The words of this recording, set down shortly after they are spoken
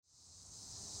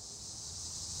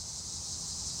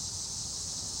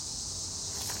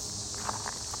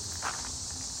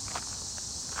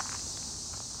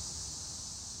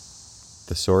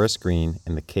Thesaurus Green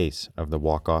in the Case of the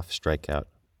Walk-Off Strikeout,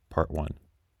 Part 1.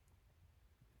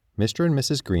 Mr. and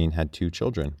Mrs. Green had 2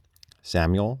 children,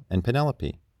 Samuel and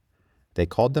Penelope. They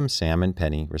called them Sam and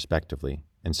Penny, respectively,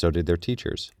 and so did their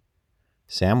teachers.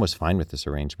 Sam was fine with this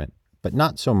arrangement, but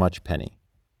not so much Penny.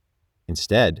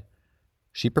 Instead,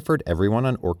 she preferred everyone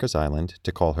on Orcas Island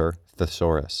to call her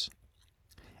Thesaurus.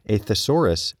 A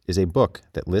thesaurus is a book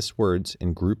that lists words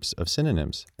in groups of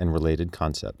synonyms and related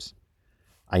concepts.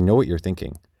 I know what you're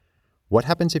thinking. What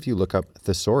happens if you look up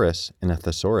thesaurus in a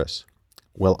thesaurus?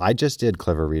 Well, I just did,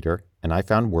 clever reader, and I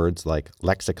found words like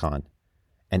lexicon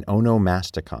and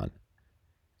onomasticon.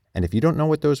 And if you don't know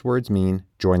what those words mean,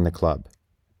 join the club.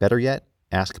 Better yet,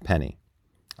 ask Penny.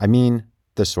 I mean,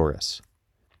 Thesaurus.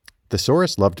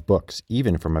 Thesaurus loved books,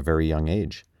 even from a very young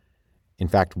age. In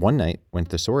fact, one night, when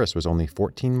Thesaurus was only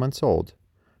 14 months old,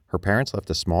 her parents left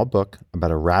a small book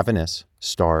about a ravenous,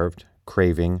 starved,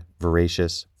 craving,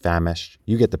 voracious, famished,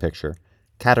 you get the picture,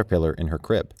 caterpillar in her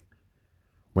crib.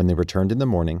 When they returned in the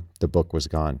morning, the book was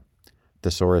gone.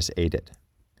 Thesaurus ate it.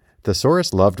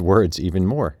 Thesaurus loved words even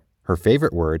more. Her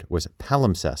favorite word was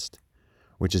palimpsest,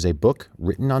 which is a book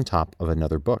written on top of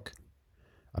another book.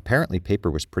 Apparently,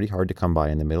 paper was pretty hard to come by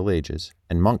in the Middle Ages,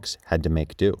 and monks had to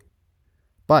make do.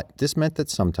 But this meant that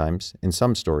sometimes, in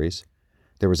some stories,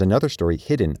 there was another story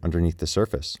hidden underneath the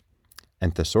surface,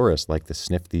 and Thesaurus liked to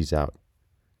sniff these out.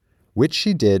 Which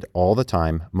she did all the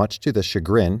time, much to the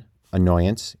chagrin,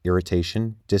 annoyance,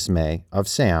 irritation, dismay of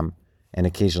Sam and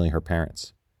occasionally her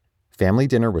parents. Family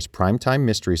dinner was primetime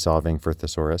mystery solving for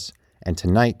Thesaurus, and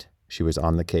tonight she was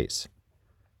on the case.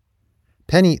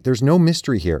 "Penny, there's no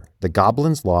mystery here. The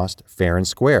goblins lost fair and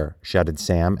square," shouted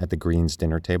Sam at the Greens'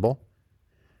 dinner table.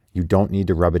 "You don't need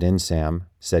to rub it in, Sam,"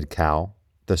 said Cal,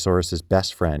 Thesaurus's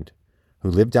best friend, who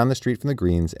lived down the street from the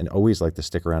Greens and always liked to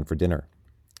stick around for dinner.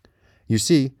 You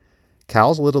see,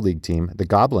 Cal's Little League team, the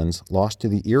Goblins, lost to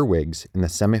the Earwigs in the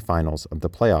semifinals of the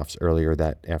playoffs earlier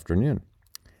that afternoon.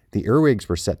 The Earwigs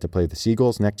were set to play the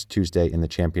Seagulls next Tuesday in the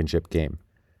championship game.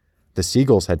 The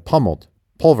Seagulls had pummeled,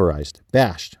 pulverized,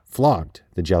 bashed, flogged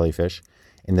the Jellyfish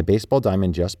in the baseball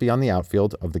diamond just beyond the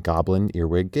outfield of the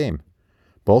Goblin-Earwig game.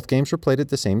 Both games were played at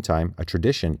the same time, a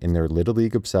tradition in their Little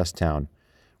League-obsessed town,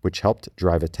 which helped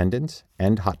drive attendance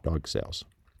and hot dog sales.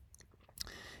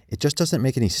 "It just doesn't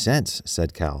make any sense,"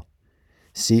 said Cal.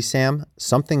 "See, Sam,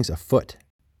 something's afoot,"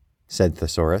 said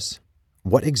Thesaurus.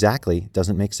 "What exactly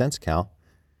doesn't make sense, Cal?"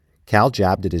 Cal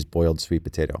jabbed at his boiled sweet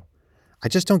potato. "I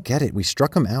just don't get it. We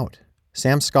struck him out."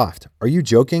 Sam scoffed. "Are you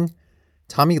joking?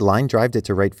 Tommy line-drived it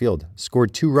to right field,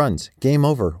 scored 2 runs, game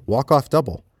over, walk-off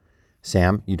double."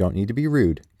 "Sam, you don't need to be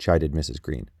rude," chided Mrs.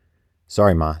 Green.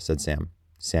 "Sorry, Ma," said Sam.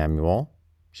 "Samuel?"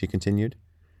 she continued.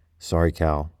 "Sorry,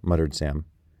 Cal," muttered Sam.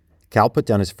 Cal put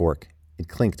down his fork. It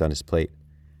clinked on his plate.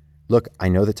 "Look, I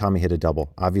know that Tommy hit a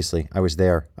double. Obviously, I was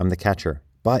there. I'm the catcher.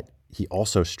 But he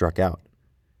also struck out."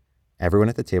 Everyone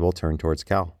at the table turned towards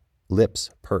Cal, lips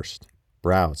pursed,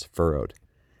 brows furrowed.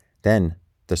 Then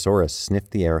Thesaurus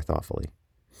sniffed the air thoughtfully.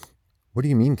 "What do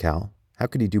you mean, Cal? How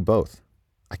could he do both?"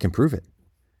 "I can prove it."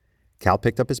 Cal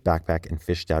picked up his backpack and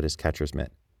fished out his catcher's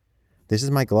mitt. "This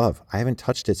is my glove. I haven't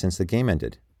touched it since the game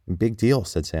ended." "Big deal,"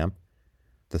 said Sam.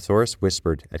 Thesaurus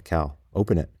whispered at Cal,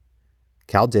 "Open it."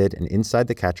 Cal did, and inside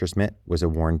the catcher's mitt was a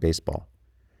worn baseball.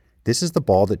 "This is the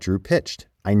ball that Drew pitched.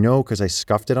 I know because I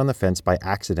scuffed it on the fence by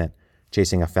accident,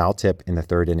 chasing a foul tip in the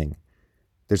 3rd inning.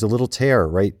 There's a little tear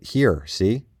right here,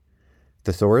 see?"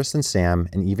 Thesaurus and Sam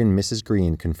and even Mrs.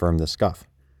 Green confirmed the scuff.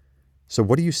 "So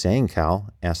what are you saying, Cal?"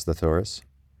 asked Thesaurus.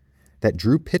 "That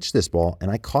Drew pitched this ball and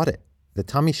I caught it. That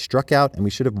Tommy struck out and we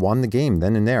should have won the game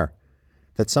then and there.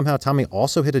 That somehow Tommy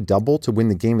also hit a double to win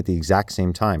the game at the exact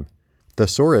same time."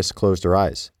 Thesaurus closed her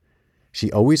eyes.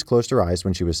 She always closed her eyes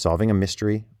when she was solving a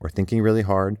mystery or thinking really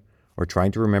hard or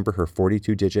trying to remember her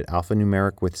 42-digit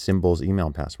alphanumeric with symbols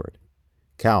email password.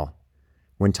 "Cal,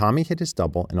 when Tommy hit his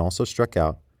double and also struck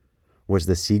out, was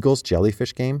the Seagulls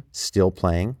Jellyfish game still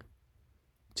playing?"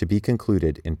 To be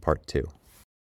concluded in Part 2.